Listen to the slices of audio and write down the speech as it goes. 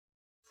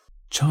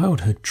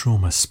Childhood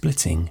trauma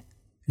splitting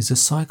is a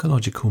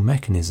psychological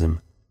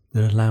mechanism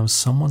that allows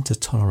someone to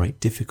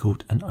tolerate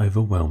difficult and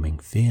overwhelming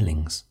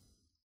feelings.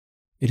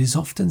 It is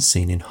often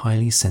seen in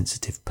highly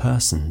sensitive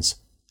persons,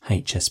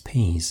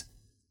 HSPs,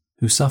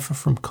 who suffer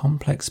from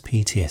complex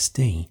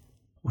PTSD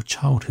or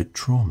childhood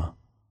trauma.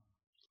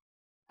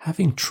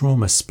 Having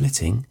trauma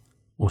splitting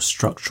or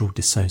structural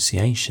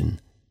dissociation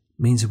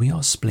means we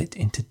are split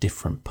into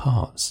different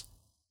parts,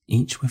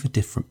 each with a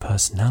different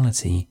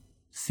personality,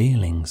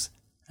 feelings,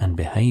 and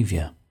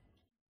behaviour.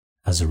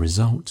 As a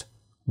result,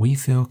 we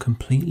feel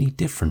completely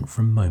different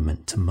from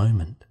moment to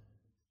moment.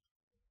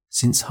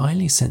 Since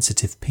highly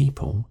sensitive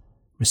people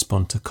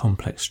respond to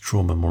complex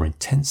trauma more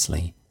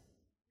intensely,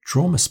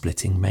 trauma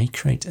splitting may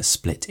create a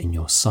split in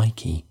your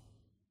psyche,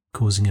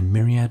 causing a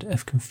myriad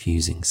of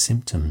confusing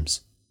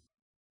symptoms.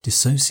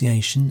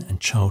 Dissociation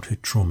and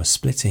childhood trauma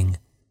splitting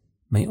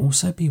may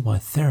also be why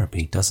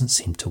therapy doesn't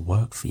seem to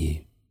work for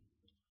you.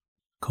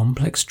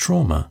 Complex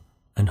trauma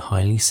and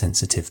highly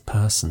sensitive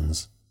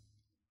persons.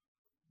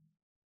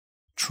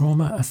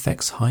 Trauma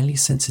affects highly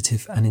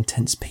sensitive and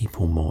intense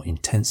people more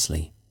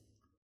intensely.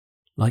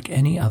 Like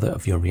any other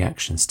of your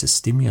reactions to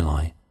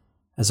stimuli,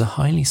 as a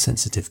highly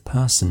sensitive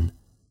person,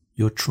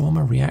 your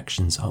trauma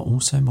reactions are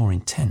also more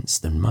intense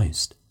than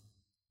most.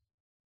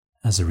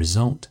 As a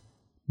result,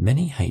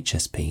 many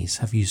HSPs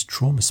have used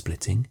trauma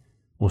splitting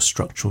or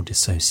structural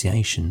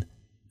dissociation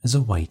as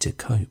a way to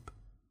cope.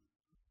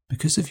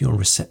 Because of your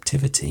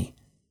receptivity,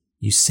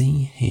 you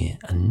see, hear,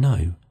 and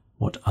know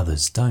what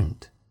others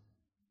don't.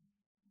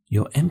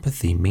 Your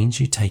empathy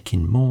means you take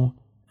in more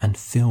and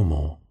feel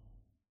more.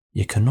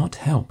 You cannot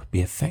help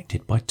be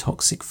affected by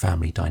toxic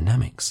family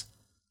dynamics,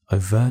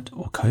 overt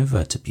or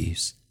covert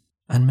abuse,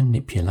 and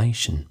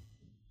manipulation.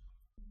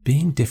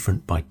 Being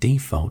different by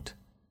default,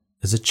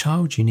 as a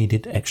child you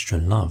needed extra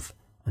love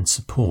and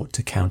support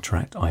to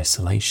counteract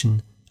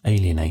isolation,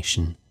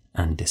 alienation,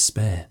 and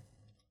despair.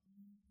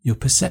 Your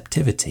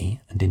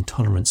perceptivity and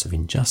intolerance of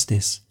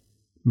injustice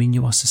mean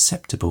you are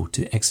susceptible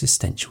to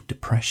existential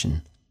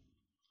depression.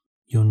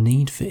 Your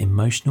need for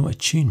emotional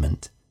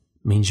attunement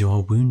means you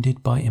are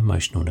wounded by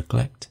emotional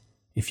neglect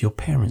if your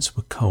parents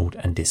were cold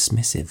and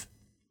dismissive.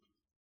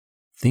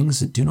 Things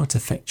that do not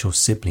affect your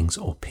siblings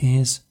or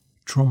peers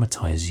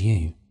traumatize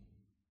you.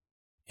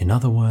 In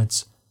other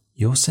words,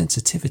 your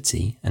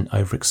sensitivity and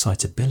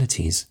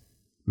overexcitabilities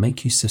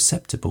make you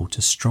susceptible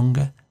to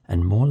stronger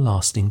and more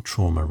lasting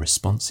trauma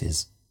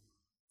responses.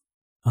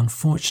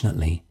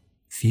 Unfortunately,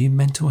 few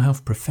mental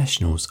health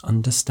professionals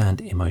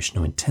understand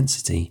emotional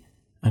intensity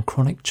and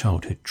chronic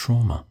childhood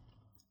trauma,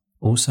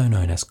 also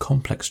known as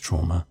complex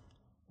trauma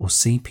or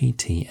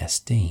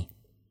CPTSD.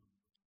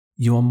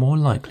 You are more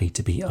likely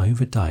to be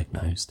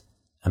overdiagnosed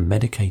and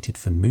medicated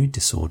for mood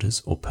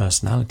disorders or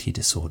personality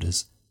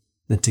disorders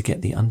than to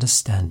get the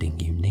understanding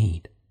you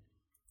need.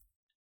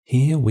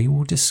 Here we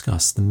will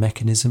discuss the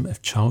mechanism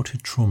of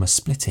childhood trauma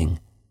splitting,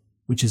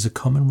 which is a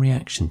common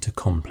reaction to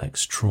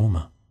complex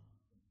trauma.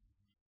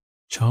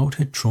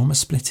 Childhood trauma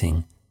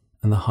splitting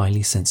and the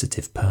highly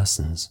sensitive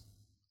persons.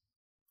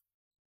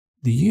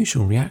 The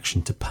usual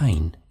reaction to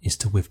pain is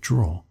to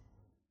withdraw,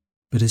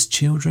 but as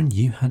children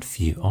you had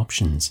few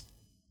options.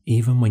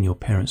 Even when your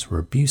parents were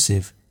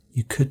abusive,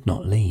 you could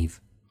not leave.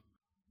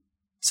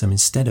 So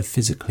instead of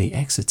physically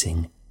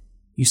exiting,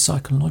 you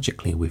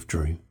psychologically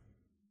withdrew.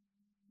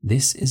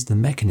 This is the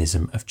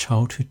mechanism of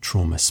childhood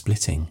trauma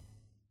splitting.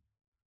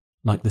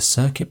 Like the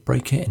circuit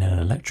breaker in an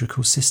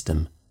electrical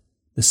system,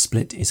 the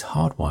split is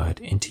hardwired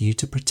into you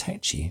to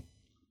protect you.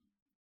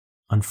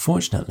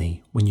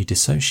 Unfortunately, when you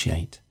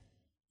dissociate,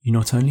 you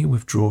not only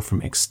withdraw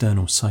from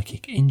external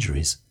psychic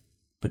injuries,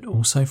 but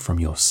also from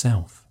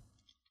yourself.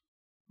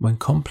 When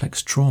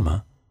complex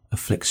trauma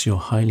afflicts your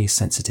highly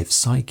sensitive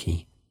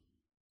psyche,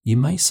 you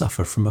may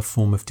suffer from a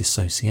form of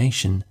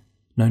dissociation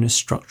known as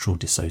structural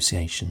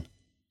dissociation.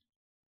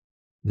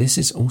 This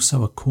is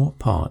also a core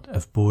part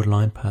of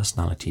borderline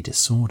personality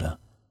disorder,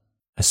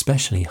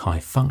 especially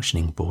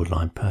high-functioning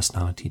borderline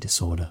personality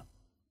disorder.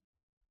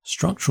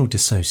 Structural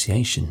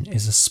dissociation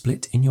is a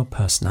split in your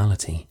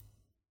personality.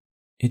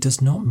 It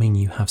does not mean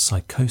you have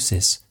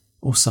psychosis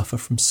or suffer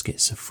from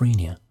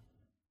schizophrenia.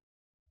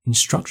 In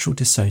structural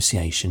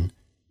dissociation,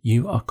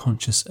 you are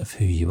conscious of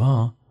who you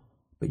are,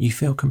 but you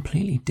feel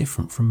completely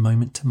different from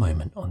moment to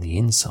moment on the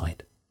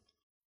inside.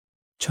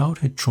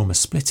 Childhood trauma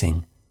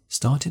splitting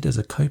started as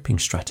a coping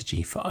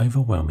strategy for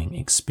overwhelming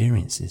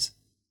experiences.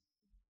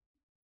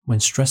 When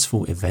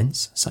stressful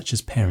events such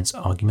as parents'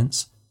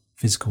 arguments,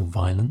 physical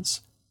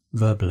violence,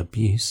 verbal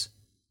abuse,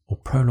 or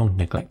prolonged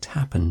neglect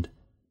happened,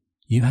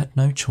 you had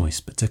no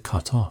choice but to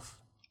cut off.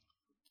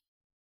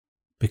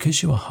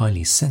 Because you are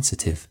highly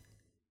sensitive,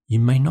 you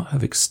may not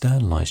have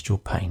externalized your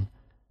pain,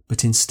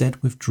 but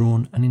instead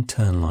withdrawn and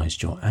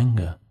internalized your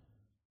anger.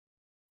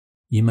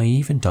 You may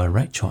even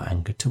direct your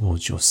anger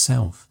towards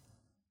yourself,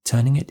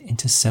 turning it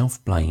into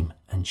self-blame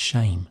and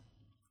shame.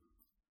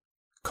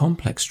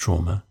 Complex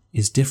trauma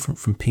is different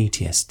from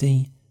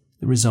PTSD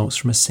that results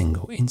from a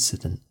single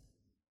incident.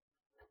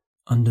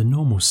 Under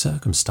normal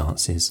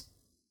circumstances,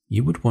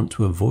 you would want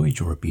to avoid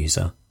your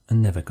abuser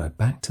and never go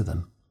back to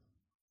them.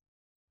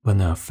 When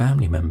they are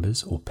family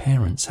members or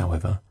parents,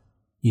 however,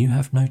 you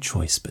have no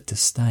choice but to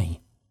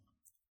stay.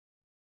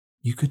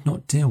 You could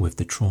not deal with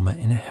the trauma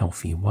in a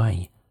healthy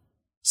way,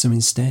 so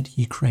instead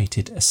you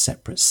created a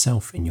separate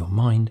self in your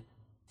mind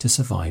to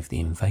survive the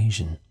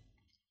invasion.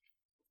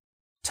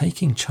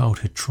 Taking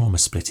childhood trauma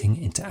splitting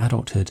into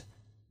adulthood,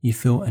 you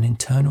feel an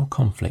internal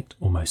conflict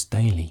almost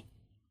daily.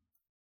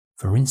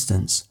 For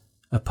instance,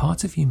 a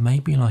part of you may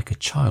be like a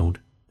child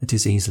that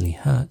is easily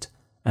hurt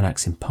and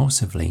acts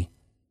impulsively,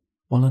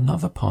 while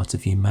another part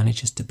of you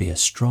manages to be a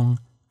strong,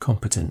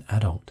 competent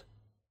adult.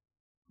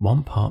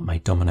 One part may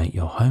dominate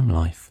your home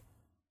life,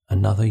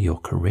 another your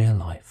career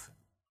life.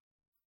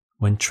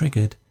 When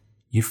triggered,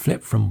 you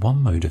flip from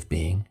one mode of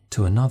being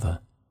to another,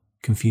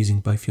 confusing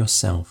both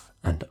yourself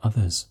and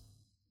others.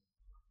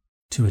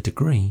 To a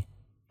degree,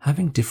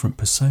 having different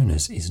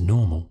personas is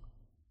normal.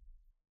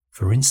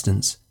 For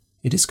instance,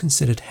 it is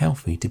considered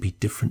healthy to be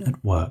different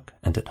at work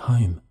and at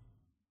home.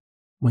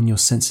 When your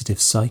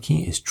sensitive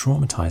psyche is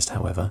traumatized,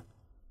 however,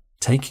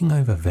 taking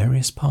over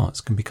various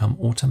parts can become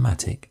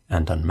automatic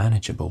and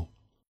unmanageable.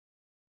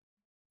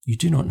 You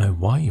do not know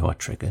why you are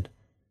triggered,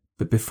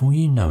 but before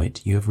you know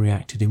it, you have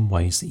reacted in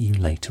ways that you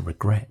later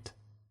regret.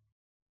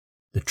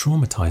 The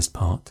traumatized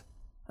part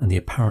and the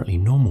apparently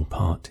normal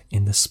part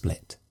in the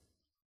split.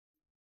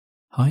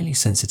 Highly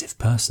sensitive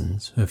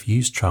persons who have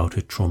used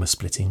childhood trauma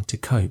splitting to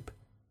cope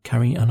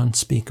carry an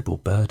unspeakable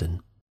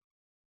burden.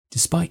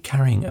 Despite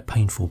carrying a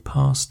painful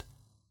past,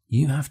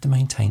 you have to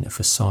maintain a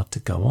facade to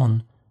go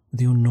on with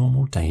your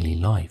normal daily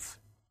life.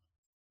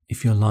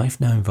 If your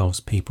life now involves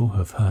people who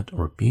have hurt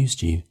or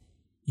abused you,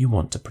 you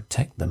want to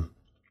protect them.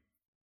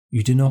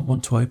 You do not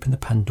want to open the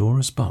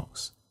Pandora's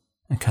box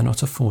and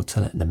cannot afford to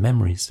let the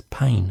memories,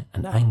 pain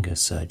and anger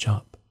surge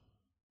up.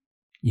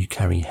 You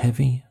carry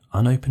heavy,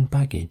 unopened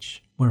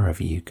baggage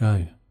wherever you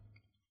go.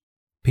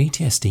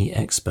 PTSD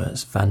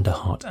experts Van der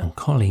Hart and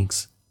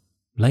colleagues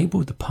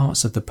labelled the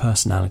parts of the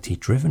personality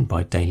driven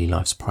by daily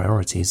life's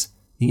priorities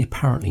the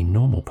apparently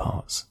normal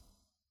parts,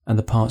 and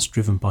the parts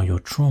driven by your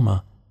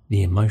trauma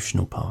the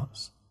emotional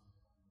parts.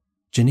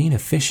 Janina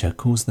Fisher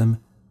calls them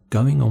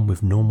going on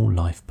with normal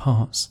life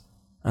parts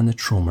and the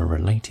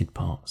trauma-related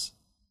parts.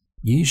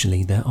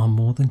 Usually there are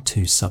more than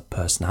two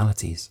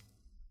sub-personalities.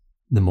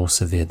 The more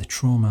severe the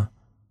trauma,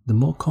 the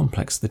more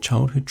complex the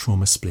childhood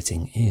trauma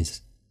splitting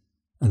is,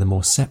 and the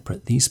more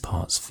separate these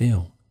parts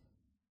feel.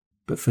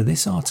 But for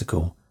this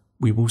article,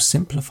 we will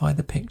simplify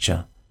the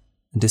picture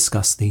and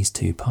discuss these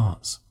two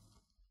parts.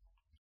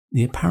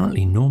 The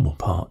apparently normal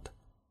part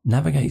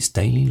navigates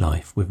daily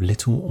life with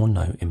little or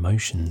no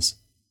emotions.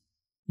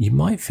 You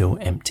might feel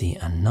empty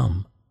and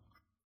numb.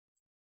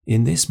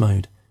 In this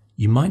mode,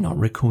 you might not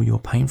recall your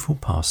painful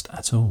past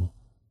at all,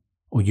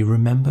 or you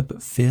remember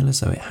but feel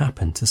as though it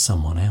happened to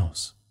someone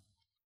else.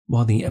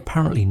 While the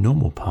apparently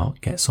normal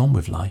part gets on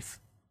with life,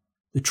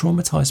 the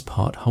traumatized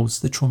part holds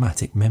the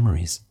traumatic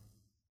memories.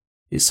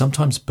 It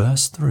sometimes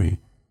bursts through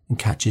and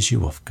catches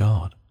you off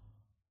guard.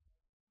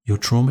 Your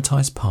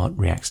traumatized part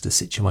reacts to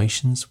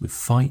situations with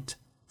fight,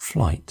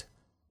 flight,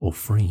 or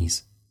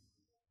freeze.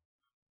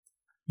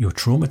 Your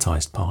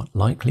traumatized part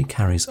likely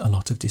carries a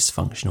lot of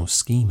dysfunctional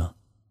schema.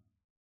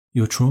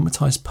 Your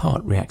traumatized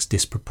part reacts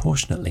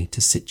disproportionately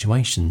to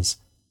situations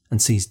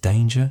and sees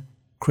danger,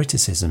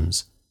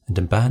 criticisms, and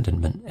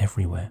abandonment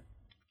everywhere.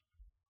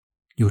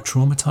 Your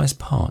traumatized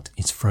part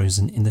is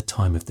frozen in the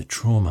time of the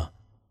trauma,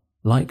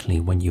 likely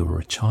when you were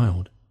a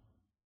child.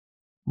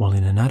 While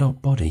in an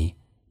adult body,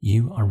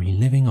 you are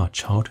reliving our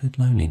childhood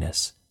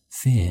loneliness,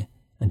 fear,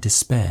 and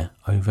despair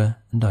over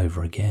and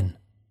over again.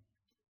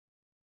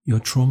 Your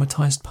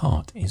traumatized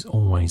part is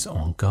always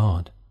on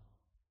guard.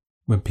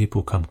 When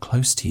people come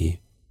close to you,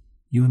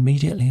 you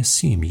immediately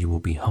assume you will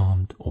be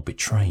harmed or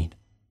betrayed.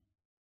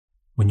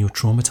 When your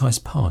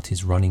traumatized part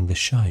is running the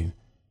show,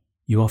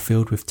 you are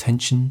filled with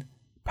tension,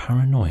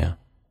 paranoia,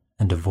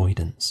 and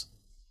avoidance.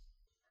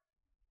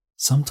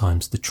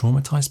 Sometimes the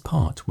traumatized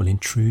part will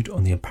intrude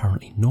on the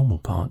apparently normal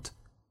part,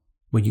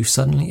 where you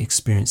suddenly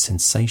experience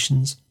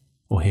sensations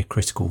or hear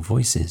critical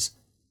voices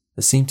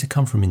that seem to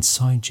come from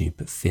inside you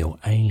but feel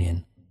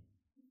alien.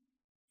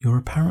 Your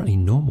apparently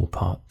normal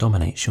part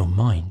dominates your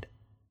mind.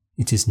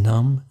 It is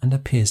numb and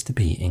appears to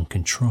be in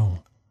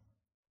control.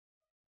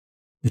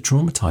 The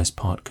traumatized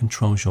part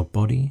controls your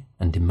body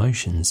and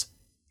emotions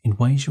in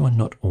ways you are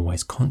not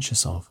always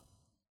conscious of.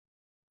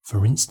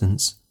 For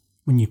instance,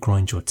 when you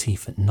grind your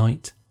teeth at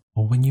night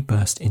or when you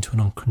burst into an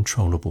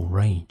uncontrollable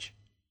rage.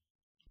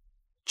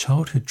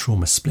 Childhood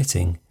trauma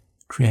splitting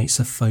creates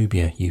a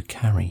phobia you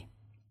carry.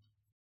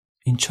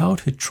 In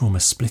childhood trauma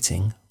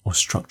splitting or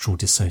structural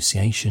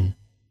dissociation,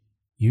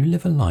 you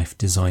live a life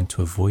designed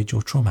to avoid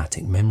your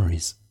traumatic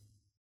memories.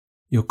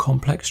 Your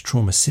complex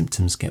trauma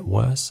symptoms get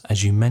worse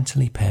as you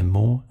mentally pair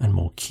more and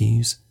more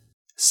cues,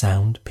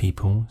 sound,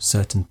 people,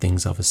 certain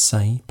things others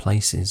say,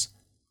 places,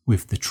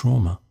 with the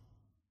trauma.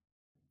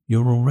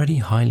 Your already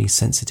highly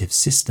sensitive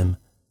system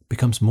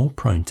becomes more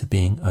prone to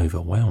being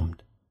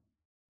overwhelmed.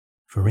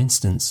 For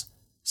instance,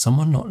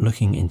 someone not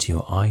looking into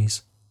your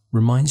eyes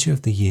reminds you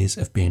of the years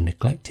of being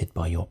neglected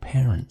by your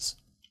parents.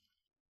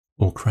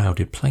 Or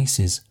crowded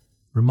places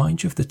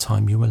remind you of the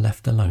time you were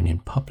left alone in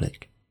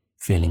public,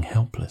 feeling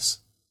helpless.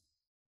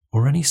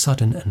 Or any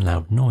sudden and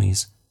loud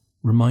noise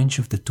reminds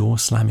you of the door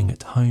slamming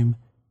at home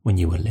when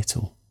you were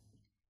little.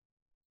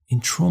 In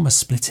trauma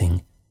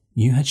splitting,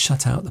 you had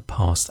shut out the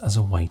past as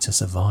a way to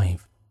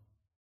survive.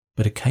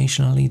 But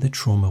occasionally the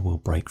trauma will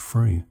break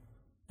through,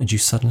 and you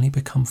suddenly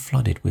become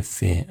flooded with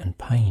fear and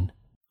pain.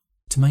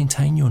 To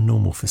maintain your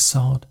normal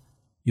facade,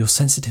 your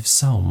sensitive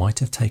soul might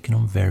have taken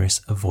on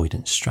various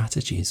avoidance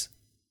strategies.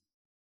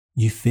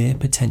 You fear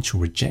potential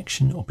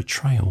rejection or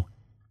betrayal,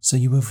 so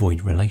you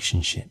avoid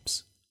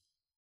relationships.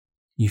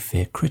 You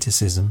fear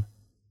criticism,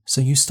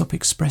 so you stop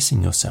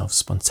expressing yourself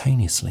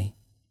spontaneously.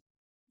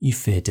 You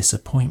fear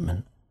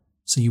disappointment,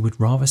 so you would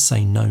rather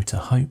say no to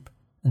hope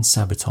and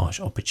sabotage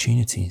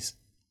opportunities.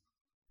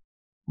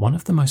 One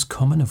of the most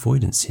common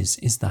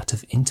avoidances is that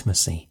of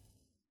intimacy.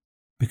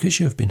 Because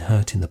you have been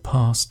hurt in the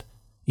past,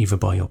 either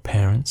by your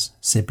parents,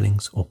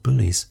 siblings, or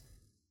bullies,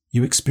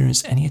 you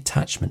experience any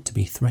attachment to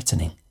be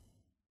threatening,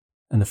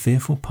 and the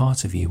fearful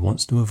part of you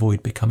wants to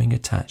avoid becoming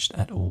attached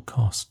at all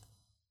cost.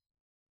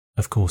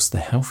 Of course, the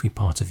healthy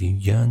part of you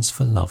yearns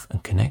for love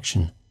and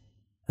connection,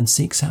 and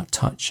seeks out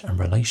touch and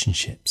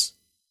relationships.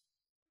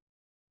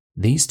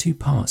 These two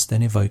parts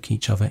then evoke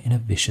each other in a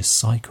vicious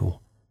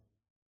cycle,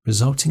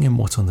 resulting in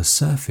what on the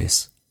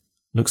surface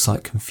looks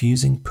like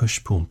confusing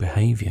push-pull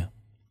behaviour.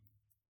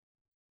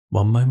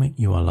 One moment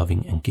you are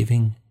loving and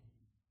giving,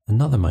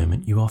 another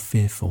moment you are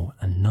fearful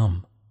and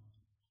numb.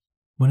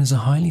 When as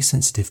a highly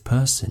sensitive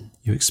person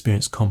you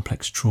experience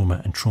complex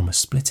trauma and trauma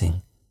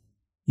splitting,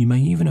 you may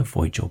even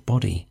avoid your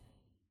body,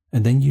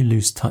 and then you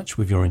lose touch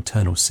with your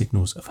internal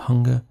signals of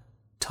hunger,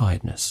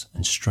 tiredness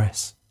and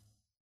stress.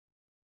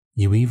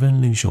 You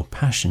even lose your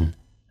passion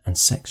and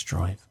sex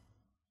drive.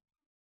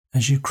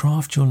 As you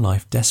craft your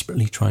life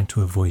desperately trying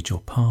to avoid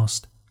your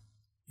past,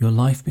 your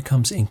life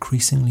becomes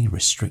increasingly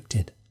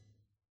restricted.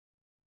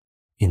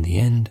 In the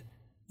end,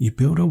 you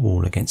build a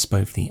wall against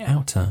both the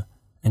outer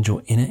and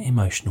your inner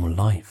emotional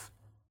life,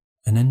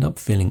 and end up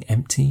feeling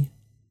empty,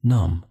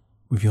 numb,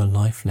 with your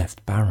life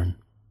left barren.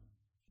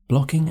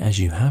 Blocking as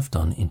you have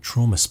done in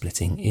trauma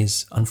splitting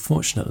is,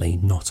 unfortunately,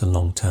 not a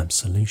long-term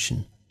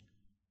solution.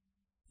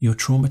 Your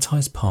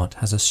traumatized part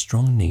has a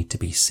strong need to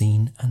be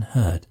seen and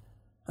heard,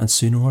 and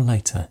sooner or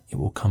later it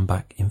will come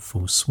back in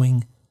full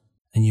swing,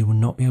 and you will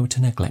not be able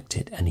to neglect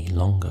it any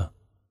longer.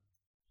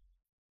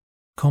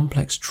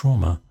 Complex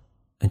trauma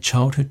and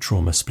childhood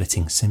trauma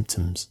splitting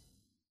symptoms.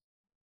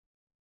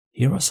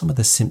 Here are some of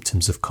the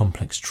symptoms of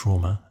complex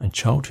trauma and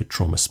childhood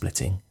trauma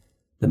splitting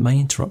that may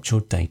interrupt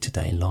your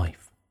day-to-day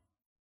life.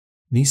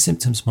 These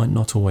symptoms might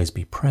not always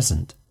be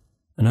present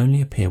and only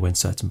appear when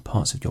certain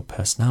parts of your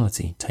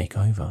personality take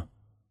over.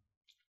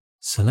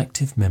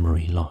 Selective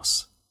memory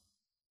loss.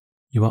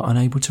 You are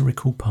unable to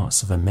recall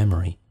parts of a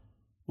memory,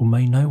 or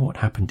may know what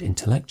happened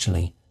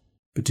intellectually,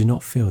 but do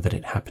not feel that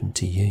it happened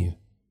to you.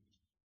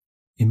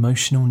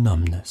 Emotional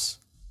numbness.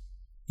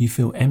 You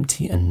feel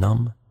empty and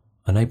numb,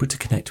 unable to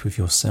connect with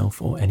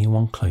yourself or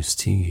anyone close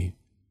to you.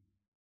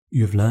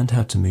 You have learned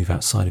how to move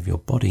outside of your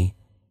body,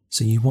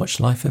 so you watch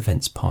life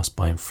events pass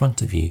by in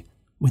front of you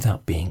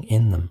without being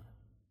in them.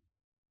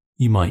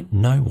 You might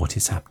know what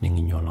is happening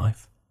in your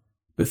life,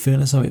 but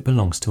feel as though it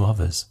belongs to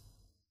others.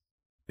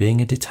 Being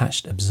a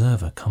detached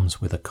observer comes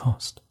with a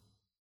cost.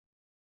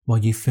 While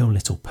you feel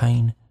little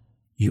pain,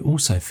 you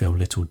also feel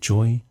little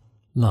joy,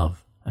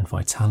 love, and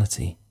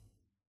vitality.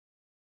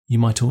 You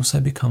might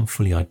also become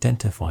fully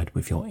identified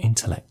with your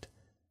intellect,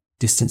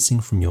 distancing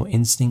from your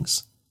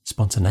instincts,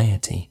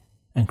 spontaneity,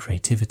 and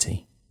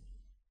creativity.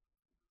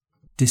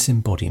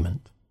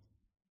 Disembodiment.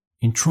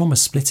 In trauma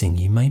splitting,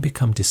 you may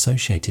become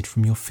dissociated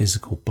from your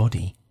physical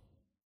body.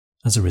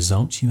 As a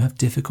result, you have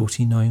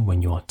difficulty knowing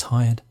when you are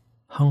tired,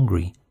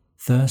 hungry,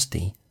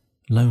 thirsty,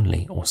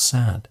 lonely, or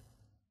sad.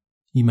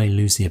 You may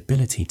lose the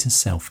ability to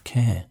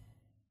self-care.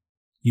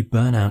 You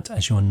burn out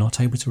as you are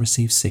not able to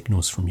receive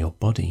signals from your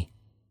body.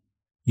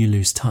 You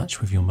lose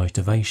touch with your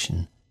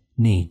motivation,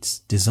 needs,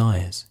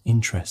 desires,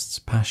 interests,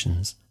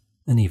 passions,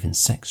 and even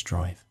sex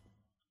drive.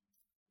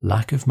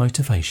 Lack of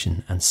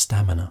motivation and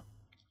stamina.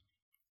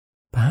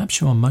 Perhaps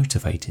you are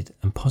motivated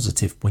and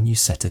positive when you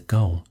set a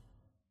goal,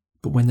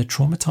 but when the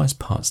traumatized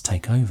parts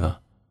take over,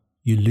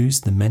 you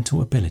lose the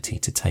mental ability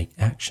to take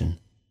action.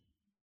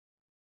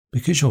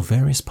 Because your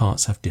various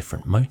parts have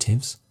different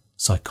motives,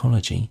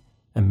 psychology,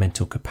 and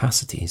mental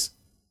capacities,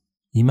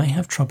 you may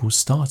have trouble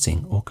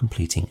starting or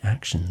completing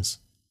actions.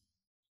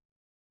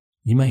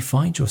 You may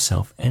find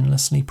yourself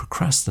endlessly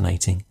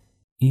procrastinating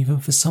even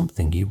for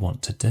something you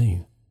want to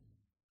do.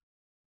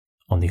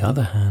 On the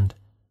other hand,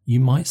 you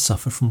might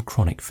suffer from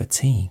chronic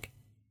fatigue.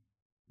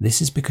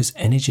 This is because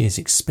energy is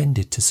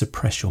expended to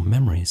suppress your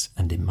memories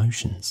and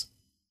emotions.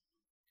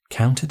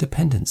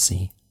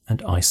 Counterdependency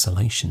and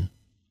isolation.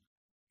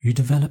 You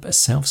develop a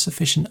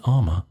self-sufficient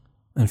armour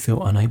and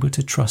feel unable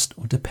to trust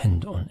or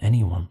depend on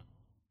anyone.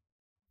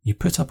 You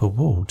put up a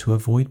wall to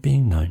avoid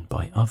being known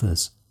by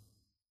others.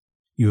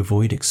 You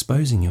avoid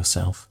exposing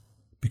yourself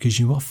because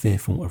you are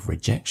fearful of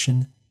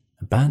rejection,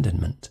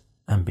 abandonment,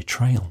 and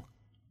betrayal.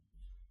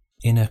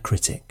 Inner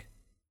critic.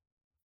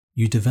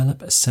 You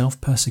develop a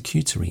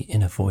self-persecutory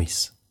inner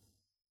voice.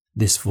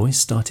 This voice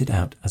started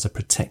out as a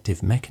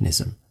protective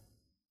mechanism.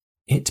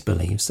 It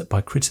believes that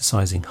by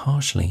criticizing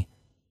harshly,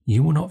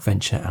 you will not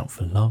venture out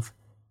for love,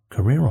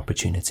 career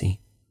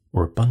opportunity,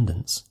 or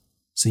abundance,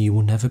 so you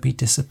will never be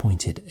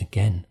disappointed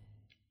again.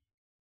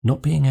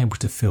 Not being able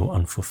to feel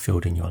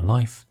unfulfilled in your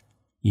life,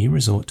 you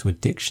resort to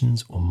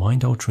addictions or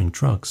mind-altering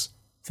drugs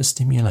for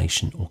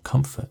stimulation or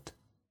comfort.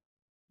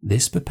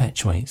 This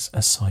perpetuates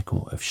a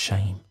cycle of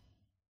shame.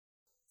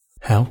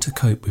 How to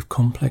cope with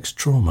complex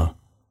trauma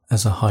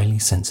as a highly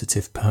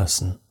sensitive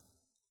person.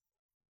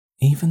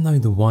 Even though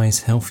the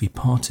wise, healthy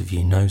part of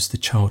you knows the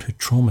childhood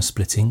trauma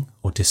splitting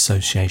or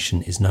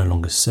dissociation is no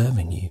longer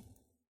serving you,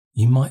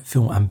 you might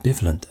feel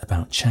ambivalent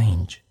about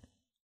change.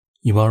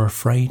 You are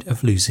afraid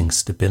of losing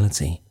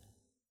stability.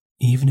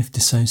 Even if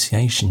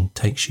dissociation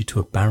takes you to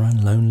a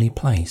barren, lonely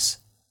place,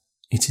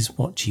 it is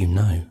what you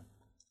know.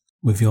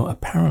 With your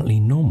apparently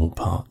normal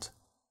part,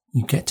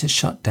 you get to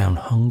shut down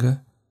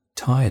hunger,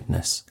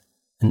 tiredness,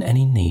 and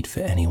any need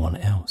for anyone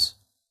else.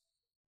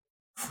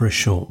 For a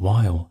short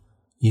while,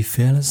 you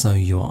feel as though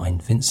you are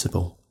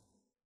invincible.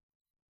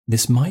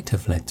 This might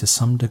have led to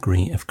some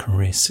degree of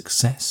career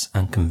success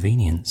and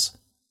convenience,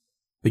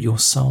 but your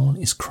soul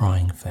is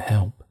crying for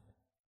help.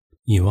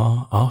 You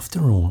are,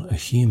 after all, a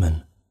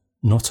human,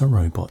 not a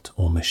robot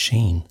or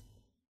machine.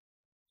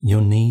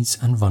 Your needs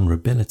and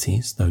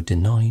vulnerabilities, though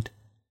denied,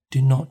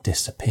 do not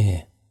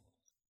disappear.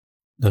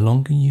 The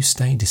longer you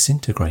stay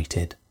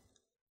disintegrated,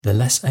 the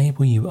less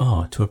able you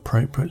are to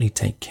appropriately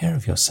take care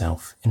of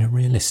yourself in a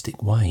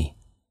realistic way.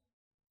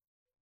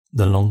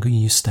 The longer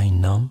you stay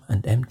numb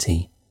and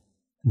empty,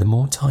 the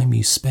more time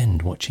you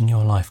spend watching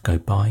your life go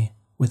by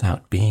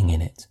without being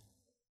in it.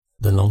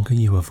 The longer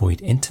you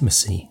avoid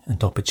intimacy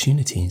and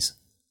opportunities,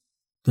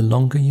 the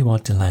longer you are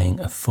delaying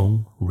a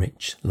full,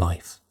 rich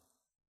life.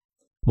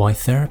 Why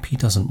therapy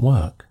doesn't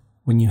work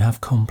when you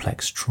have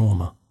complex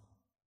trauma.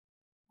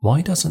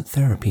 Why doesn't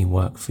therapy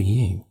work for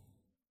you?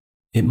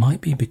 It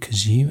might be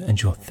because you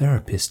and your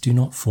therapist do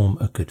not form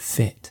a good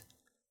fit,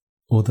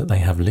 or that they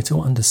have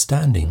little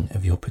understanding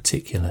of your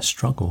particular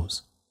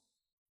struggles.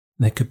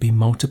 There could be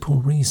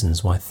multiple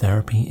reasons why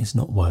therapy is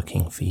not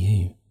working for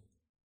you.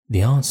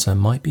 The answer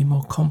might be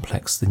more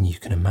complex than you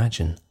can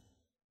imagine,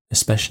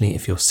 especially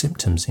if your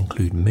symptoms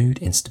include mood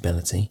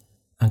instability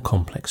and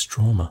complex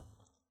trauma.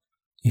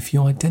 If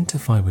you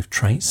identify with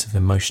traits of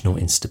emotional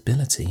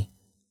instability,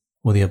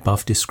 or the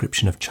above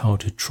description of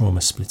childhood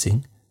trauma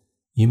splitting,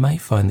 you may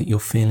find that your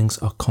feelings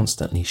are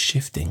constantly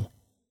shifting,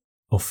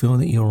 or feel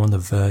that you're on the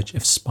verge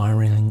of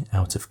spiraling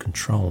out of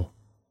control.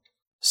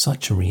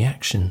 Such a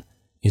reaction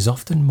is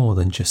often more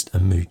than just a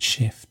mood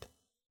shift.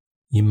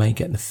 You may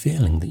get the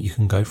feeling that you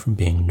can go from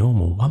being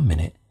normal one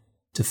minute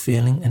to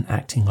feeling and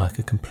acting like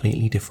a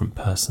completely different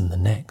person the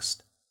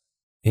next.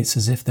 It's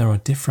as if there are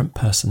different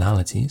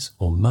personalities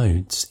or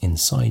modes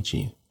inside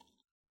you.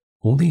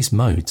 All these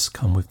modes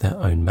come with their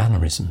own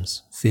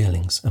mannerisms,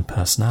 feelings, and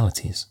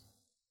personalities.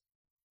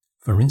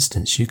 For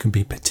instance, you can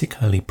be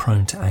particularly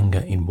prone to anger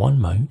in one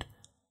mode,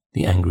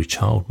 the angry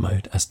child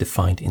mode as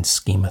defined in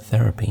schema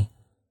therapy,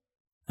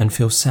 and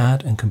feel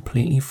sad and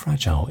completely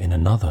fragile in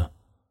another,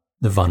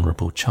 the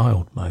vulnerable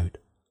child mode.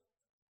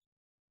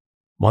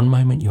 One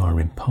moment you are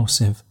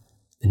impulsive,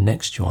 the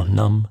next you are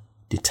numb,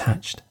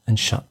 detached, and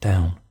shut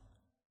down.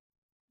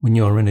 When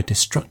you are in a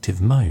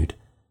destructive mode,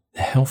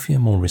 the healthier,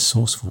 more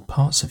resourceful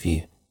parts of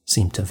you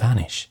seem to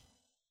vanish,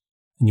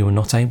 and you are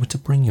not able to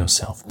bring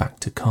yourself back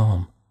to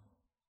calm.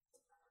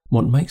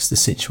 What makes the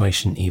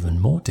situation even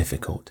more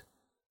difficult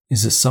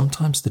is that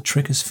sometimes the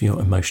triggers for your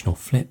emotional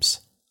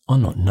flips are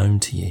not known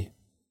to you.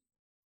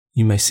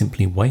 You may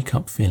simply wake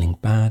up feeling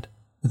bad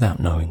without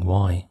knowing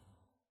why.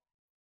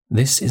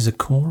 This is a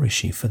core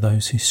issue for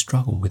those who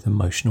struggle with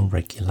emotional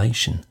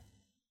regulation,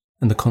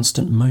 and the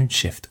constant mode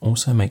shift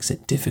also makes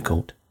it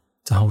difficult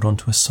to hold on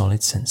to a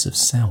solid sense of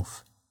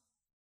self.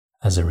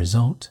 As a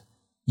result,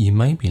 you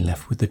may be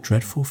left with the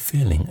dreadful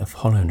feeling of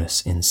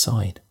hollowness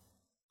inside.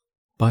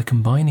 By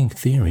combining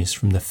theories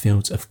from the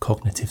fields of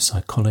cognitive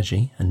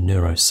psychology and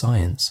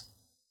neuroscience,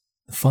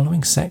 the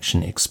following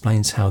section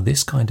explains how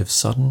this kind of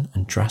sudden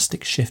and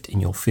drastic shift in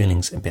your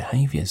feelings and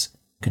behaviors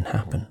can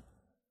happen,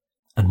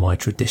 and why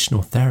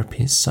traditional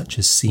therapies such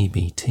as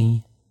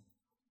CBT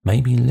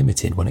may be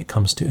limited when it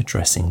comes to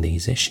addressing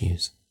these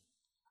issues.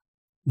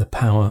 The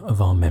power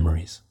of our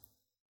memories.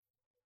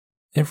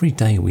 Every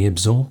day we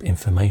absorb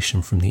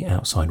information from the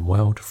outside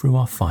world through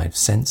our 5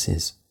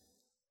 senses.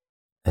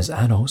 As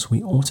adults,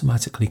 we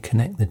automatically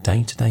connect the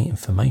day-to-day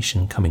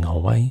information coming our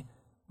way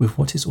with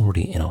what is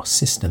already in our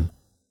system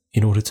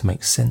in order to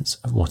make sense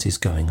of what is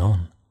going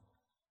on.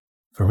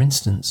 For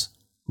instance,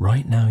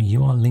 right now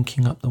you are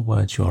linking up the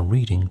words you are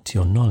reading to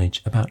your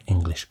knowledge about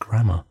English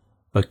grammar,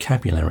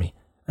 vocabulary,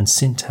 and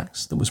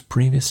syntax that was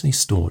previously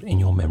stored in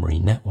your memory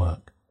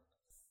network.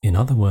 In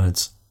other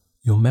words,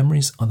 your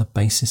memories are the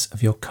basis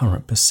of your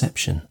current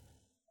perception,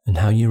 and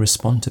how you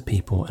respond to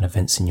people and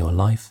events in your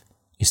life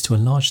is to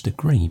a large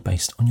degree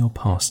based on your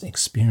past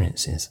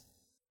experiences.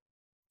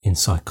 In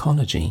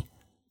psychology,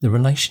 the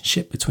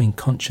relationship between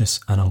conscious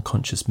and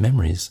unconscious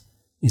memories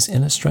is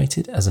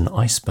illustrated as an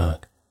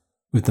iceberg,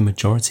 with the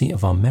majority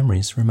of our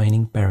memories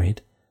remaining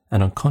buried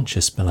and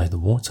unconscious below the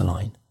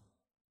waterline.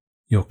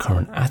 Your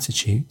current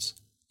attitudes,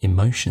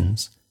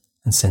 emotions,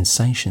 and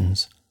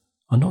sensations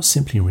are not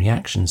simply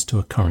reactions to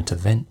a current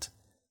event,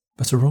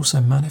 but are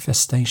also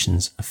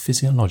manifestations of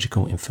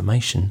physiological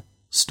information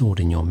stored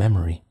in your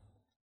memory.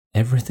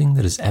 Everything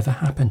that has ever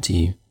happened to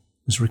you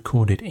was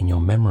recorded in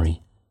your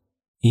memory,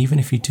 even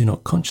if you do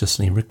not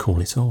consciously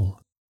recall it all.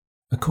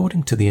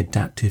 According to the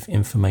adaptive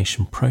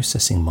information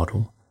processing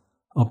model,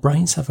 our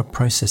brains have a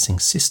processing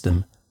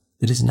system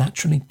that is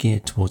naturally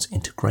geared towards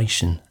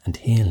integration and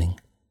healing.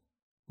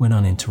 When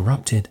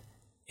uninterrupted,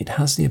 it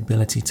has the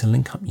ability to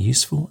link up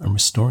useful and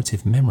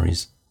restorative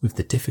memories with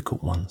the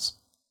difficult ones,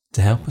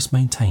 to help us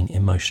maintain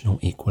emotional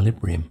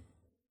equilibrium.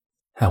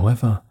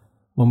 However,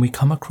 when we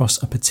come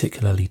across a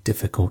particularly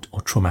difficult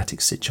or traumatic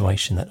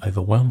situation that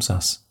overwhelms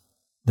us,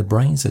 the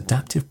brain's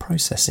adaptive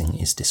processing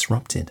is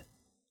disrupted.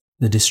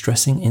 The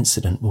distressing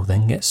incident will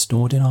then get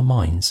stored in our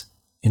minds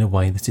in a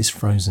way that is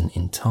frozen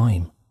in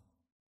time.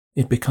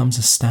 It becomes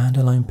a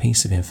standalone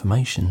piece of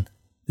information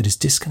that is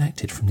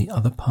disconnected from the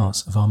other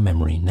parts of our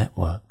memory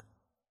network.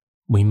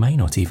 We may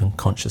not even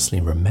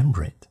consciously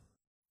remember it.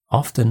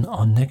 Often,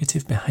 our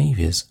negative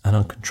behaviours and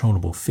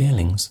uncontrollable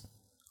feelings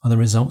are the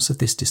results of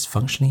this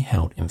dysfunctionally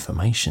held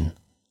information.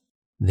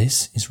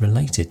 This is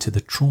related to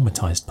the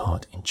traumatized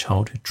part in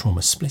childhood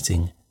trauma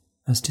splitting,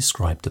 as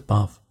described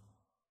above.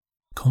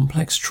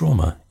 Complex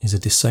trauma is a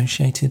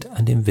dissociated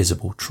and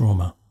invisible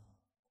trauma.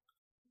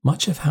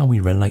 Much of how we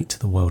relate to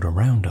the world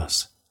around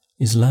us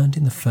is learned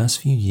in the first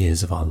few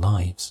years of our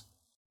lives.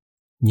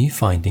 New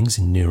findings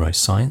in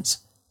neuroscience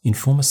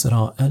inform us that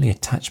our early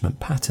attachment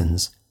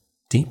patterns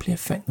deeply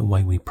affect the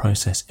way we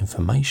process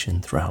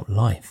information throughout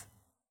life.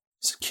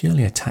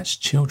 Securely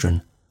attached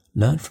children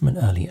learn from an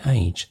early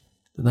age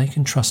that they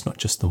can trust not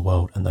just the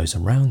world and those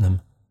around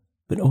them,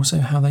 but also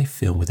how they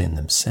feel within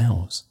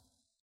themselves.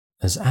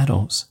 As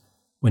adults,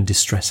 when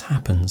distress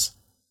happens,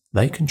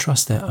 they can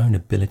trust their own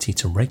ability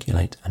to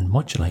regulate and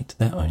modulate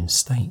their own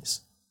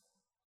states.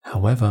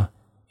 However,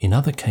 in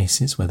other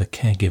cases where the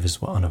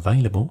caregivers were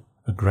unavailable,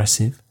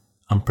 aggressive,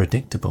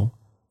 unpredictable,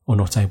 or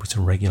not able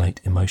to regulate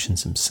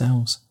emotions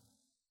themselves,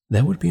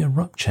 there would be a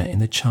rupture in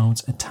the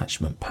child's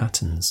attachment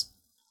patterns.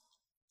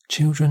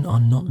 Children are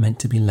not meant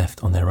to be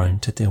left on their own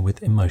to deal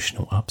with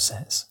emotional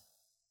upsets.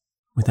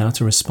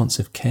 Without a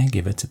responsive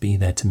caregiver to be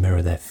there to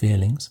mirror their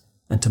feelings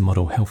and to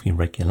model healthy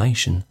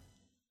regulation,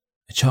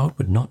 a child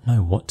would not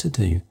know what to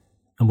do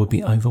and would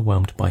be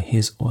overwhelmed by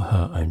his or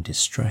her own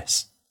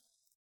distress.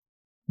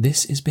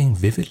 This is being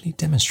vividly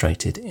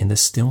demonstrated in the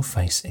still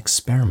face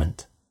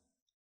experiment.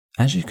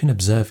 As you can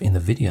observe in the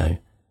video,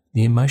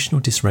 the emotional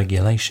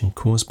dysregulation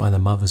caused by the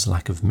mother's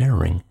lack of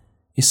mirroring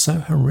is so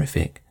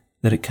horrific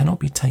that it cannot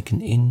be taken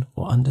in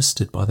or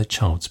understood by the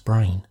child's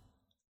brain.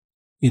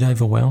 It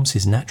overwhelms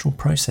his natural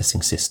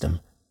processing system,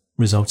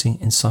 resulting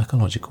in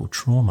psychological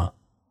trauma.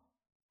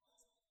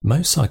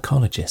 Most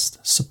psychologists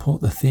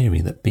support the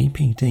theory that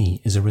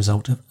BPD is a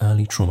result of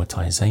early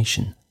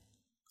traumatization,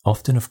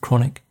 often of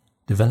chronic,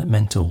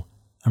 developmental,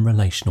 and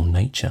relational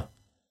nature.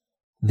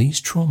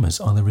 These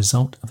traumas are the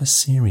result of a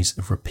series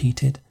of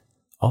repeated,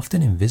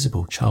 often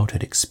invisible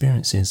childhood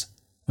experiences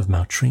of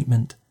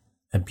maltreatment,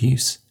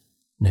 abuse,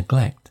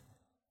 neglect,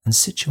 and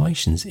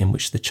situations in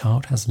which the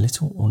child has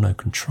little or no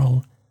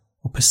control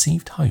or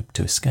perceived hope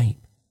to escape.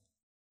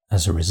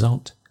 As a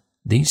result,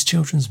 these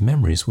children's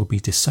memories will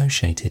be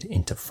dissociated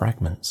into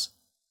fragments.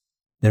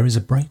 There is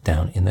a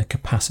breakdown in their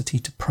capacity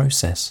to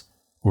process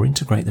or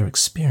integrate their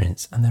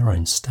experience and their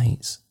own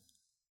states.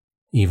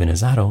 Even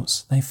as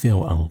adults, they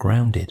feel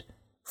ungrounded,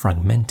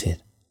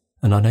 fragmented,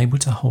 and unable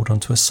to hold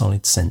on to a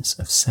solid sense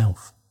of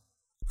self.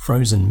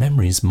 Frozen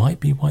memories might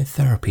be why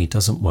therapy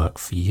doesn't work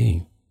for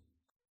you.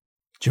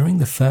 During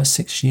the first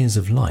 6 years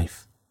of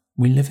life,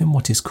 we live in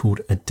what is called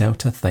a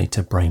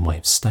delta-theta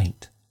brainwave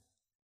state.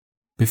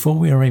 Before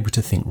we are able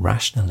to think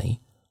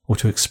rationally or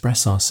to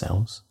express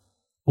ourselves,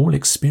 all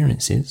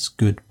experiences,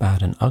 good,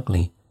 bad, and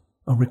ugly,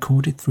 are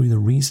recorded through the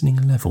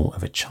reasoning level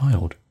of a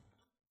child.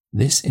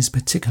 This is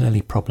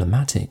particularly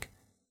problematic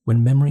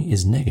when memory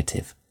is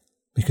negative,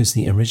 because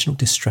the original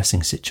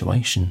distressing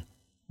situation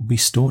will be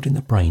stored in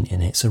the brain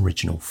in its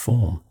original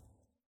form,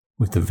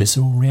 with the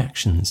visceral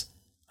reactions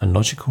and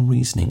logical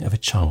reasoning of a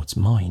child's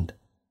mind.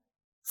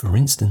 For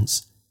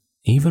instance,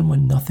 even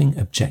when nothing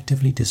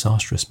objectively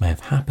disastrous may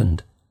have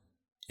happened,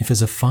 if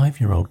as a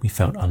 5-year-old we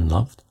felt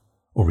unloved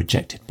or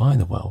rejected by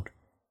the world,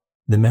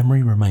 the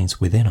memory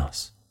remains within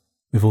us,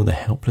 with all the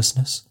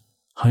helplessness,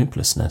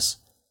 hopelessness,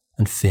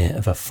 and fear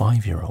of a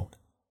 5-year-old.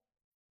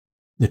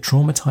 The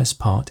traumatized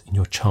part in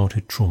your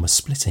childhood trauma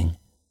splitting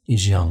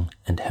is young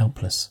and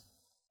helpless.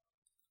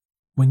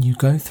 When you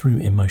go through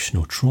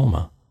emotional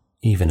trauma,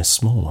 even a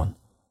small one,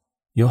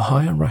 your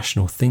higher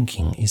rational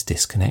thinking is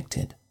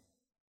disconnected.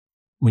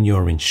 When you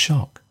are in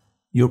shock,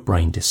 your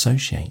brain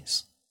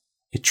dissociates.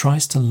 It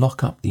tries to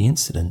lock up the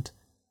incident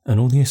and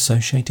all the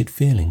associated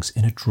feelings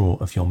in a drawer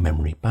of your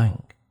memory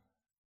bank.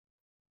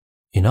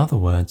 In other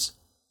words,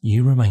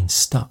 you remain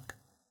stuck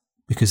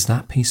because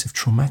that piece of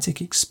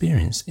traumatic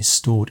experience is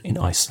stored in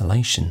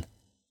isolation,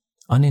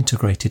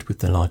 unintegrated with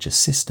the larger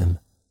system,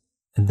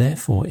 and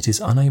therefore it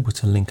is unable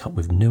to link up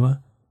with newer,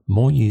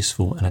 more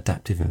useful and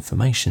adaptive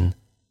information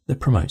that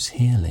promotes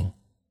healing.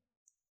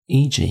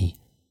 E.g.,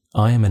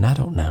 I am an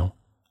adult now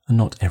and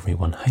not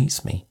everyone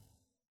hates me.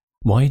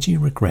 Why do you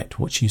regret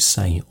what you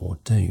say or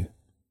do?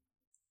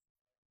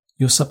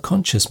 Your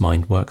subconscious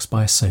mind works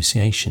by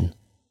association,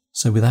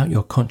 so without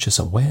your conscious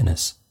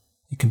awareness,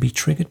 it can be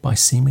triggered by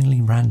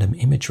seemingly random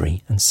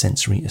imagery and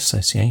sensory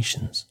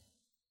associations.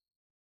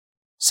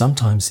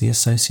 Sometimes the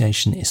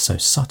association is so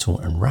subtle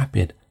and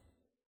rapid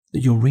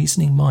that your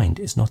reasoning mind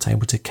is not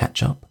able to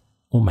catch up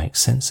or make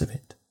sense of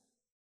it.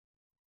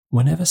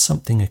 Whenever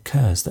something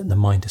occurs that the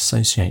mind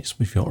associates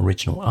with your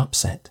original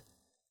upset,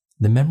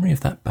 the memory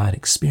of that bad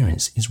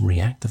experience is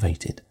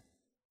reactivated.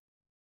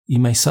 You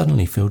may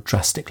suddenly feel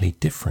drastically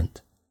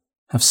different,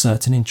 have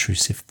certain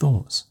intrusive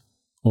thoughts,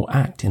 or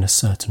act in a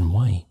certain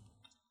way.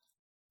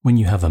 When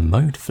you have a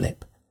mode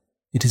flip,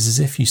 it is as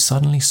if you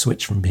suddenly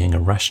switch from being a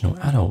rational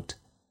adult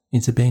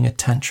into being a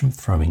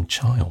tantrum-throwing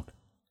child.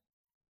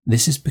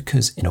 This is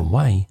because, in a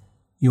way,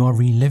 you are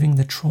reliving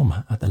the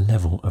trauma at the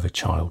level of a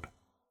child.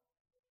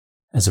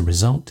 As a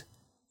result,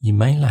 you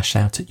may lash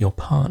out at your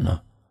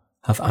partner,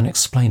 have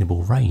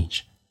unexplainable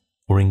rage,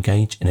 or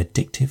engage in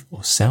addictive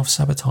or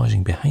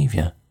self-sabotaging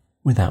behaviour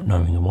without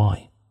knowing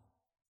why.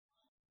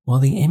 While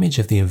the image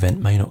of the event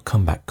may not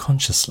come back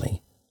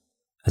consciously,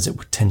 as it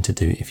would tend to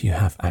do if you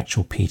have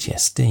actual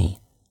PTSD,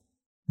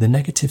 the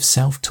negative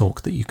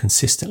self-talk that you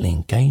consistently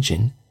engage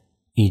in,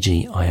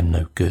 e.g. I am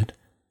no good,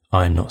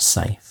 I am not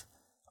safe,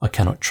 I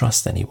cannot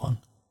trust anyone,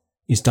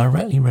 is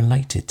directly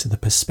related to the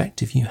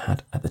perspective you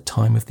had at the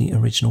time of the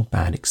original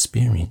bad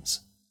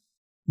experience.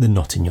 The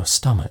knot in your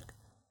stomach,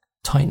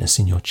 tightness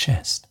in your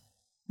chest,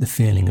 the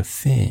feeling of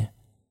fear,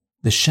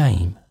 the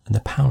shame and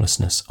the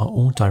powerlessness are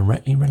all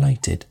directly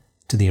related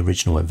to the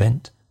original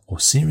event or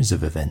series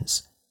of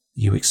events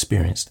you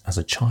experienced as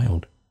a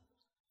child.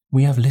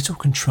 We have little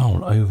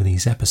control over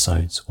these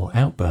episodes or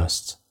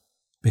outbursts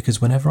because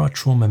whenever our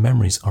trauma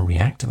memories are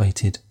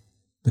reactivated,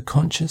 the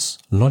conscious,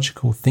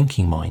 logical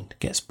thinking mind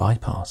gets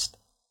bypassed.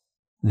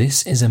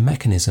 This is a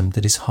mechanism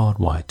that is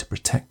hardwired to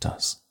protect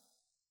us.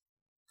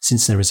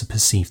 Since there is a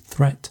perceived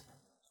threat,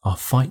 our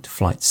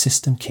fight-flight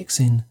system kicks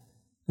in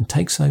and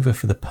takes over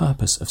for the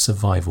purpose of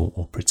survival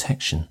or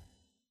protection,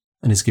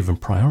 and is given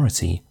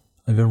priority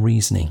over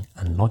reasoning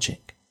and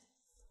logic.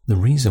 The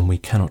reason we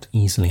cannot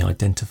easily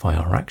identify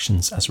our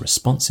actions as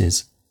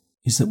responses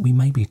is that we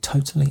may be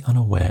totally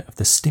unaware of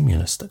the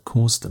stimulus that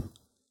caused them.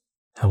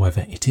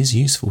 However, it is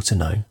useful to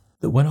know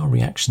that when our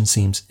reaction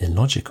seems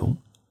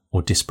illogical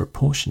or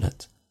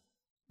disproportionate,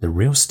 the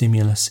real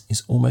stimulus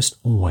is almost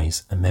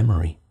always a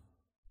memory.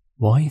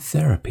 Why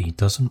therapy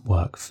doesn't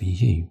work for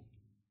you?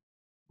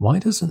 Why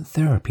doesn't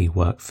therapy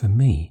work for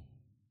me?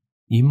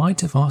 You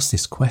might have asked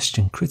this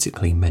question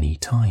critically many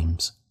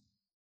times.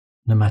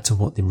 No matter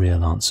what the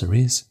real answer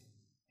is,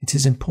 it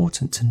is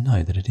important to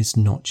know that it is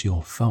not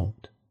your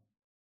fault.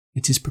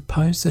 It is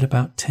proposed that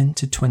about 10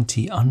 to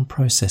 20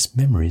 unprocessed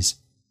memories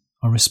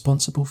are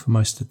responsible for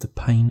most of the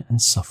pain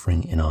and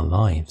suffering in our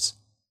lives.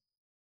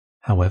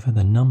 However,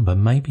 the number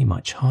may be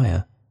much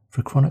higher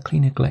for chronically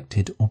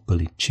neglected or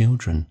bullied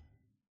children.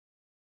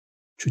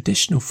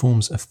 Traditional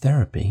forms of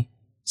therapy,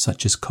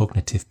 such as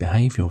cognitive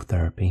behavioural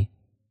therapy,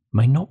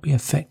 may not be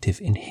effective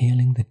in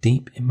healing the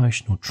deep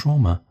emotional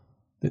trauma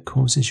that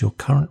causes your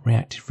current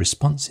reactive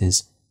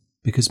responses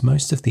because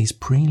most of these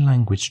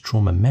pre-language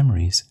trauma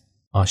memories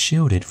are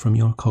shielded from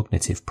your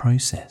cognitive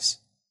process.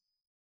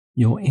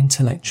 Your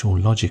intellectual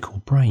logical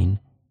brain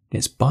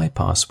gets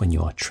bypassed when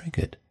you are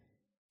triggered,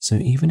 so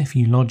even if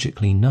you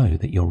logically know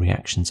that your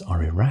reactions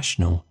are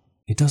irrational,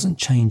 it doesn't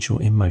change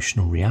your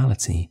emotional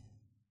reality,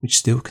 which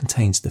still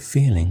contains the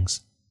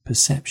feelings,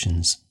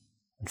 perceptions,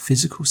 and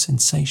physical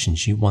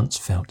sensations you once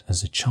felt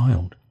as a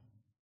child.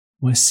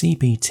 Where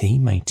CBT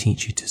may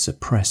teach you to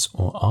suppress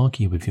or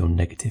argue with your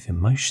negative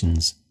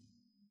emotions,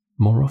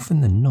 more often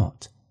than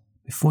not,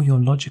 before your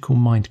logical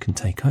mind can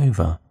take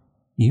over,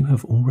 you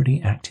have already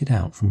acted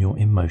out from your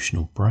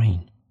emotional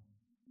brain.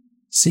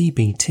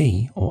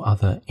 CBT, or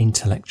other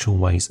intellectual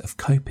ways of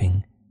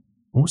coping,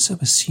 also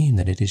assume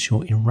that it is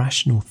your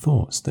irrational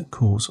thoughts that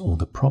cause all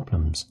the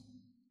problems.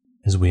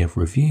 As we have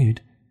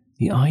reviewed,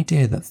 the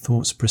idea that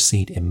thoughts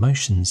precede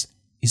emotions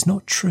is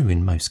not true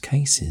in most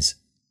cases.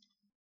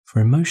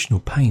 For emotional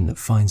pain that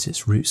finds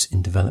its roots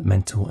in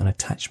developmental and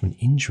attachment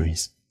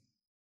injuries,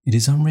 it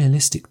is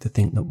unrealistic to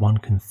think that one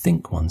can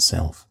think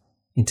oneself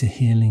into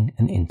healing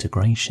and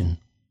integration.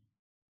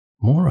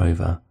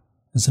 Moreover,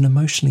 as an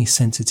emotionally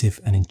sensitive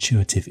and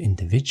intuitive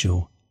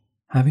individual,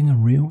 having a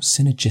real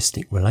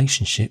synergistic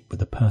relationship with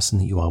the person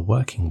that you are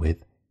working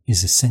with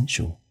is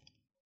essential.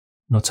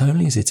 Not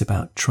only is it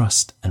about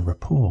trust and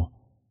rapport,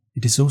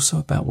 it is also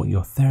about what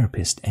your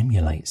therapist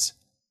emulates.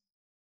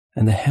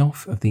 And the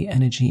health of the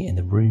energy in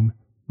the room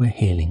where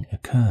healing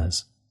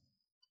occurs.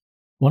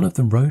 One of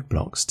the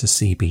roadblocks to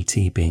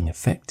CBT being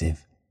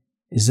effective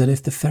is that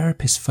if the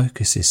therapist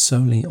focuses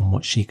solely on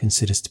what she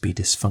considers to be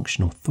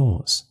dysfunctional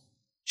thoughts,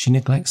 she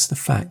neglects the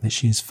fact that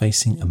she is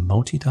facing a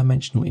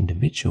multidimensional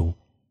individual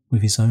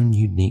with his own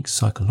unique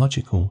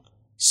psychological,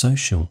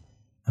 social,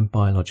 and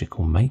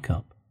biological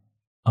makeup.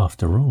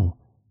 After all,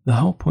 the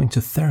whole point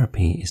of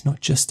therapy is not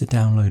just to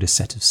download a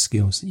set of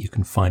skills that you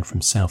can find from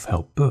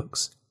self-help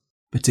books,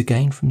 but to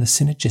gain from the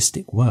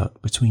synergistic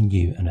work between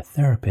you and a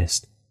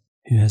therapist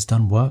who has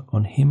done work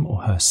on him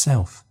or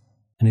herself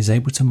and is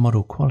able to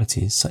model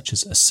qualities such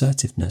as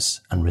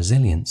assertiveness and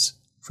resilience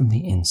from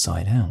the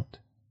inside out.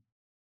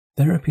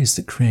 Therapies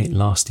that create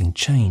lasting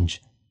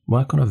change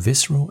work on a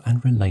visceral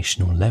and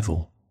relational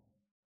level.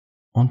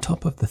 On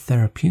top of the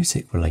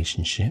therapeutic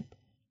relationship,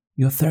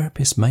 your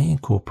therapist may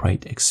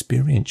incorporate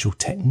experiential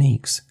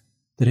techniques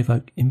that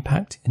evoke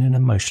impact in an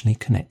emotionally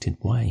connected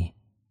way.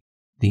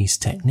 These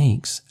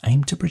techniques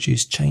aim to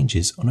produce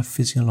changes on a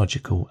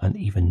physiological and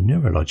even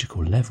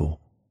neurological level,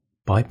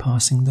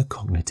 bypassing the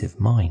cognitive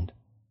mind.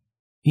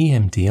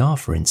 EMDR,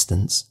 for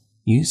instance,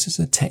 uses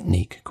a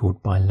technique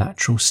called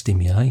bilateral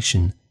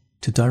stimulation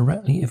to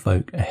directly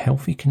evoke a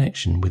healthy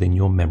connection within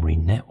your memory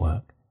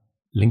network,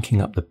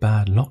 linking up the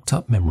bad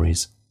locked-up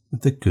memories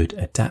with the good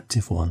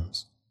adaptive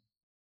ones.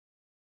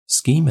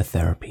 Schema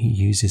therapy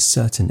uses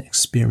certain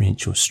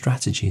experiential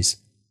strategies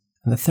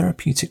and the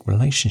therapeutic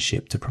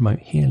relationship to promote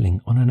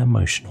healing on an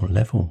emotional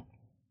level.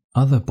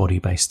 Other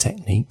body-based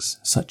techniques,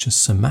 such as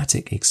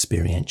somatic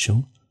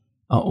experiential,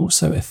 are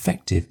also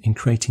effective in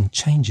creating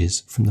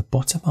changes from the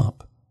bottom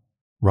up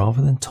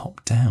rather than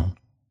top down.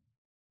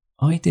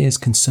 Ideas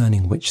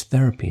concerning which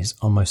therapies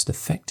are most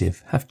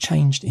effective have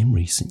changed in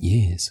recent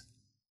years.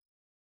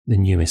 The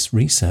newest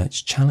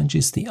research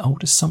challenges the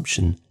old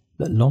assumption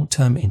that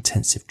long-term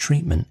intensive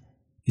treatment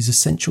is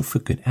essential for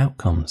good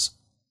outcomes,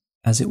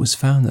 as it was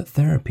found that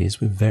therapies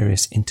with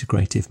various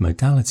integrative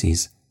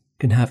modalities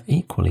can have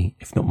equally,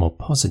 if not more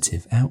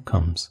positive,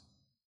 outcomes.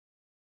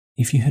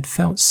 If you had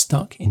felt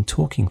stuck in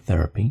talking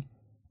therapy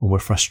or were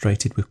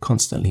frustrated with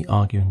constantly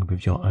arguing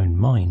with your own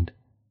mind,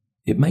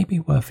 it may be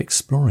worth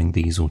exploring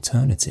these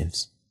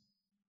alternatives.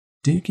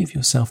 Do give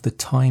yourself the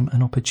time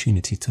and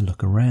opportunity to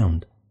look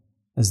around,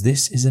 as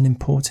this is an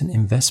important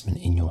investment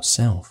in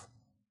yourself.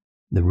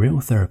 The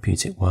real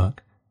therapeutic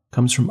work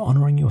comes from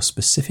honouring your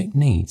specific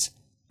needs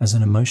as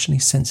an emotionally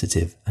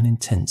sensitive and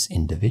intense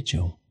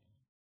individual.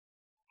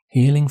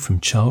 Healing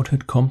from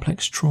childhood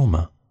complex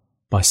trauma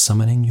by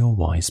summoning your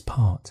wise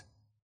part.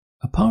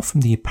 Apart from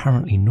the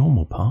apparently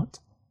normal part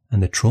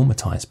and the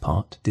traumatized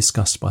part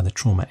discussed by the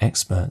trauma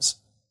experts,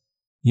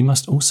 you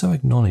must also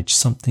acknowledge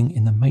something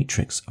in the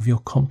matrix of your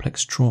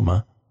complex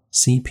trauma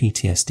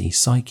CPTSD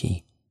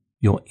psyche,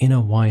 your inner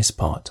wise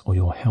part or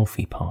your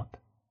healthy part.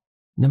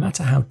 No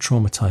matter how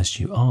traumatized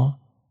you are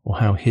or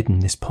how hidden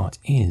this part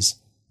is,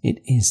 it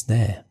is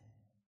there.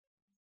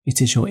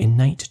 It is your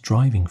innate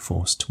driving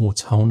force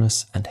towards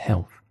wholeness and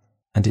health,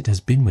 and it has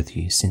been with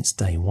you since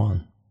day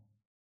one.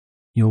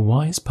 Your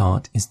wise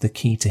part is the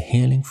key to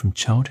healing from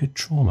childhood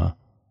trauma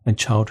and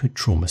childhood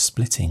trauma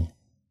splitting.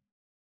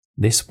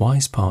 This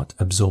wise part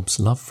absorbs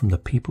love from the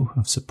people who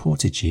have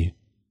supported you.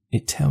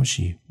 It tells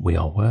you we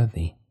are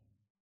worthy.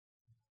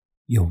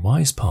 Your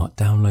wise part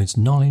downloads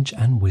knowledge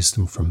and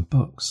wisdom from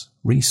books,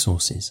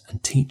 resources,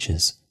 and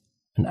teachers,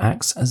 and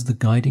acts as the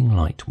guiding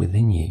light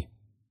within you.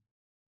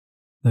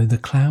 Though the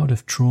cloud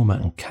of trauma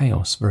and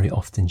chaos very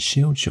often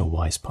shields your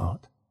wise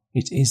part,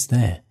 it is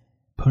there,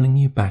 pulling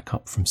you back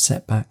up from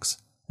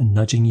setbacks and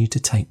nudging you to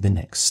take the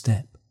next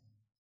step.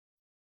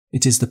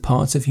 It is the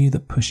part of you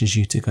that pushes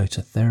you to go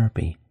to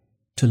therapy,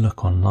 to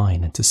look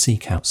online and to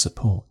seek out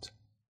support.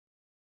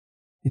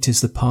 It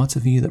is the part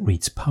of you that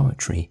reads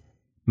poetry,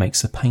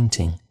 makes a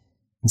painting,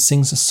 and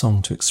sings a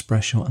song to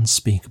express your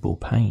unspeakable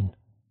pain.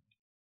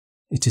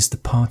 It is the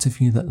part of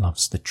you that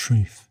loves the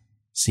truth,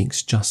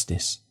 seeks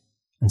justice,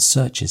 and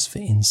searches for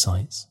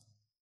insights.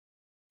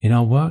 In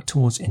our work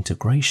towards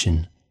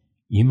integration,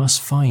 you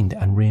must find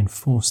and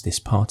reinforce this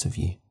part of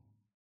you.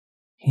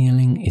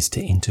 Healing is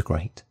to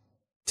integrate,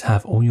 to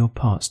have all your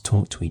parts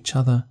talk to each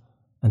other,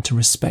 and to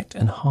respect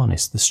and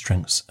harness the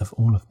strengths of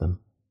all of them.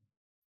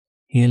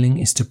 Healing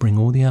is to bring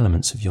all the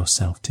elements of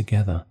yourself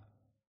together,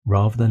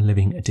 rather than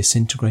living a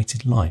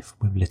disintegrated life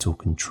with little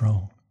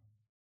control.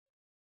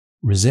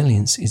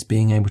 Resilience is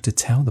being able to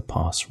tell the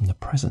past from the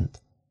present,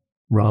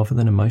 rather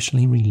than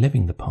emotionally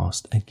reliving the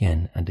past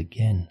again and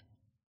again.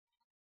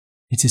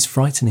 It is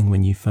frightening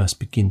when you first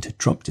begin to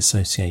drop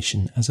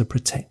dissociation as a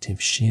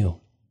protective shield.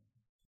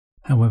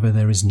 However,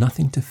 there is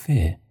nothing to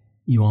fear.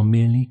 You are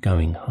merely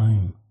going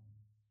home.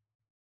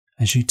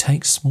 As you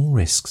take small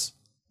risks,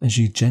 as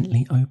you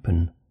gently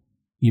open,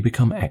 you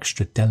become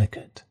extra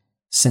delicate,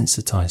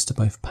 sensitized to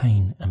both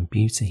pain and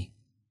beauty.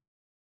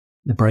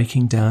 The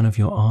breaking down of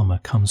your armor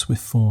comes with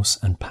force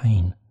and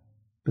pain,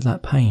 but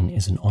that pain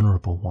is an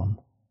honorable one.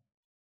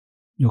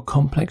 Your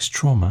complex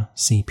trauma,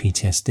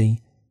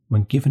 CPTSD,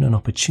 when given an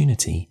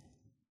opportunity,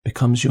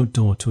 becomes your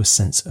door to a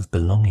sense of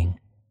belonging,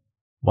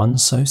 one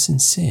so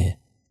sincere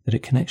that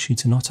it connects you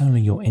to not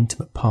only your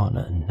intimate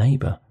partner and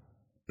neighbour,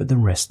 but the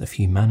rest of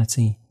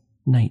humanity,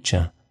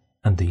 nature,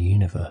 and the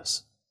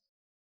universe.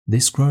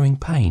 This growing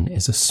pain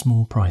is a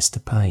small price to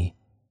pay,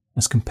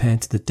 as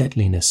compared to the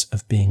deadliness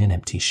of being an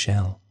empty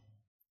shell.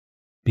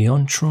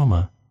 Beyond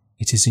trauma,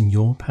 it is in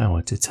your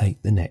power to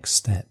take the next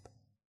step.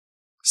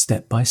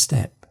 Step by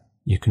step,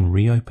 you can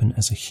reopen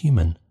as a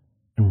human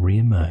and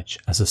re-emerge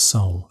as a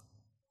soul.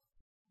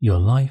 Your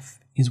life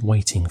is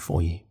waiting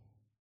for you.